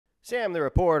Sam the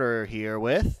reporter here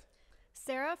with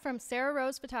Sarah from Sarah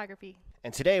Rose Photography.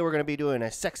 And today we're going to be doing a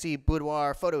sexy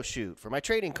boudoir photo shoot for my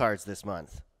trading cards this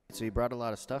month. So you brought a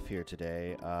lot of stuff here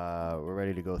today. We're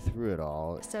ready to go through it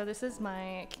all. So this is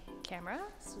my camera.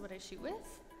 This is what I shoot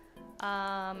with.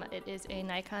 It is a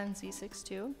Nikon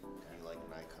Z6 II. Do you like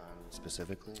Nikon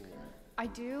specifically? I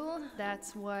do.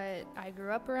 That's what I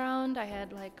grew up around. I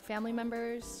had like family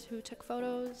members who took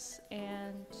photos,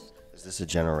 and Is this a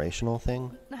generational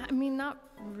thing? I mean, not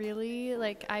really.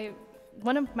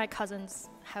 One of my cousins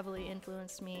heavily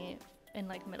influenced me in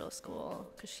like middle school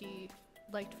because she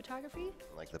liked photography.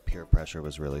 Like the peer pressure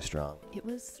was really strong. It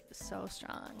was so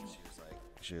strong.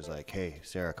 She was like, hey,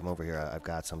 Sarah, come over here. I've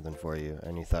got something for you.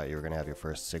 And you thought you were going to have your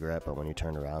first cigarette, but when you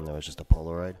turned around, there was just a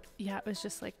Polaroid. Yeah, it was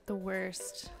just like the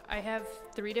worst. I have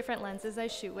 3 different lenses I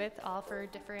shoot with, all for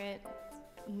different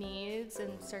needs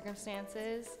and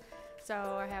circumstances. So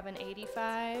I have an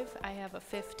 85, I have a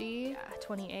 50, a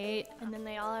 28, and then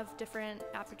they all have different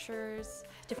apertures,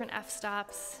 different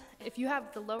f-stops. If you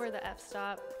have the lower the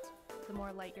f-stop, the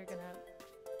more light you're gonna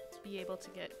be able to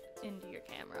get into your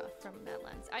camera from that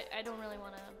lens. I don't really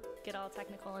want to get all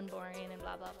technical and boring and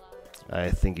blah, blah, blah.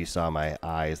 I think you saw my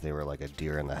eyes. They were like a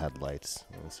deer in the headlights.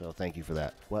 And so thank you for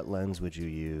that. What lens would you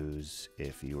use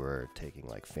if you were taking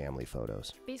like family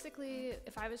photos? Basically,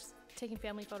 if I was taking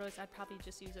family photos, I'd probably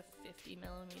just use a 50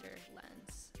 millimeter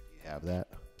lens. You have that?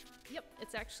 Yep,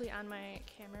 it's actually on my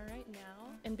camera right now.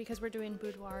 And because we're doing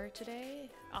boudoir today,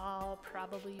 I'll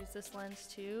probably use this lens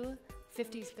too.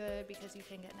 50 is good because you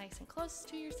can get nice and close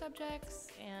to your subjects,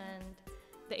 and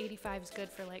the 85 is good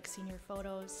for like senior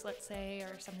photos, let's say,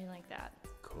 or something like that.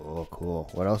 Cool, cool.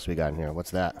 What else we got in here?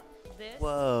 What's that? This.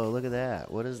 Whoa, look at that.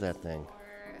 What is that thing?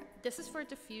 This is for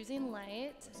diffusing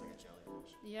light. It's like a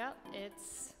jellyfish. Yep,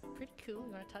 it's pretty cool.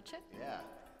 You want to touch it? Yeah.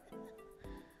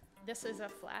 This is a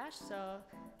flash, so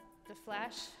the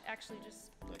flash actually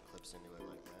just Like clips into it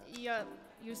like that. yeah,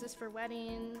 use this for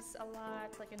weddings a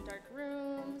lot, like in dark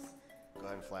rooms. Go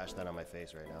ahead and flash that on my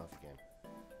face right now if you can.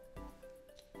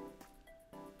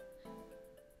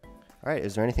 All right,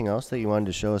 is there anything else that you wanted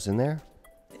to show us in there?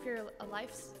 If you're a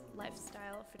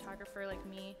lifestyle photographer like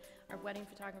me, or wedding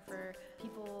photographer,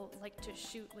 people like to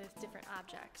shoot with different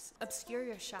objects. Obscure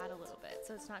your shot a little bit,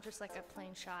 so it's not just like a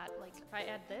plain shot. Like if I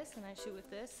add this and I shoot with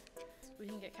this, we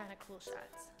can get kind of cool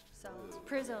shots. So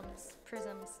prisms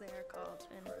they are called,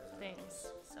 and things.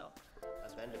 So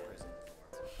I've been to prison before.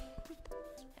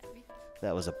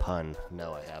 That was a pun.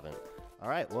 No, I haven't. All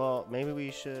right, well, maybe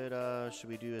we should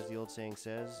we do as the old saying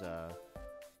says,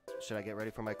 should I get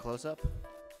ready for my close-up?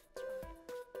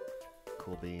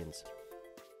 Cool beans.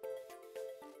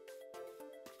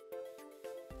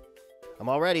 I'm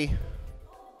all ready.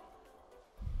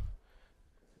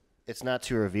 It's not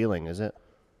too revealing, is it?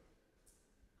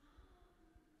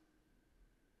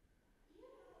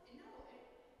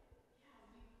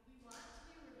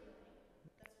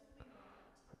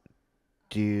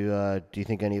 Do you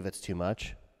think any of it's too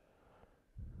much?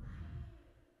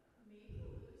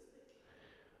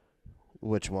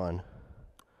 Which one?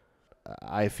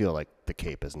 I feel like the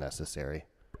cape is necessary.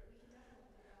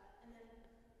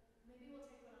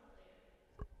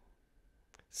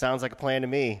 Sounds like a plan to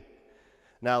me.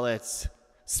 Now let's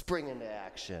spring into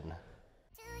action.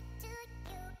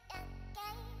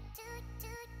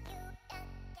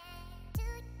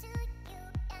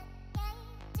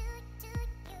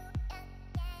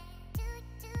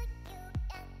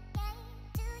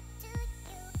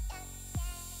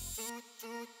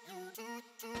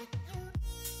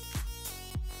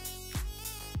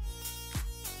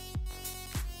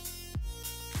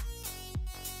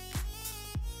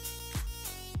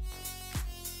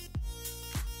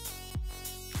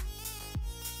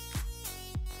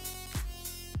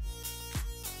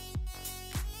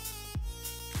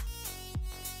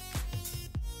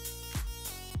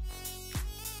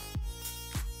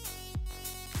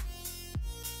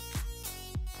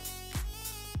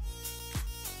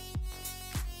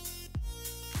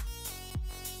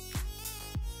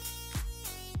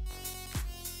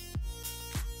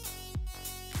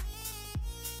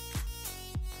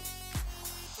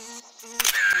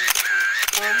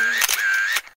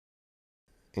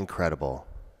 Incredible,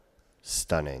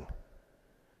 stunning,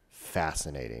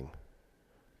 fascinating.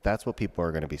 That's what people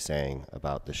are going to be saying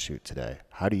about the shoot today.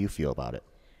 How do you feel about it?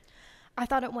 I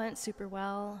thought it went super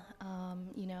well.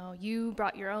 You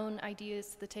brought your own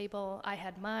ideas to the table. I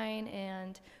had mine,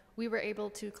 and we were able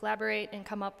to collaborate and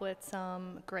come up with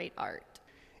some great art.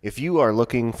 If you are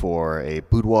looking for a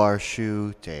boudoir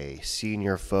shoot, a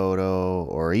senior photo,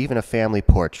 or even a family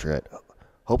portrait,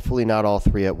 hopefully not all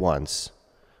 3 at once,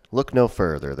 look no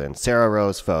further than Sarah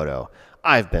Rose Photo.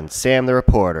 I've been Sam the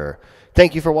reporter.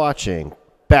 Thank you for watching.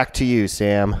 Back to you,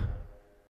 Sam.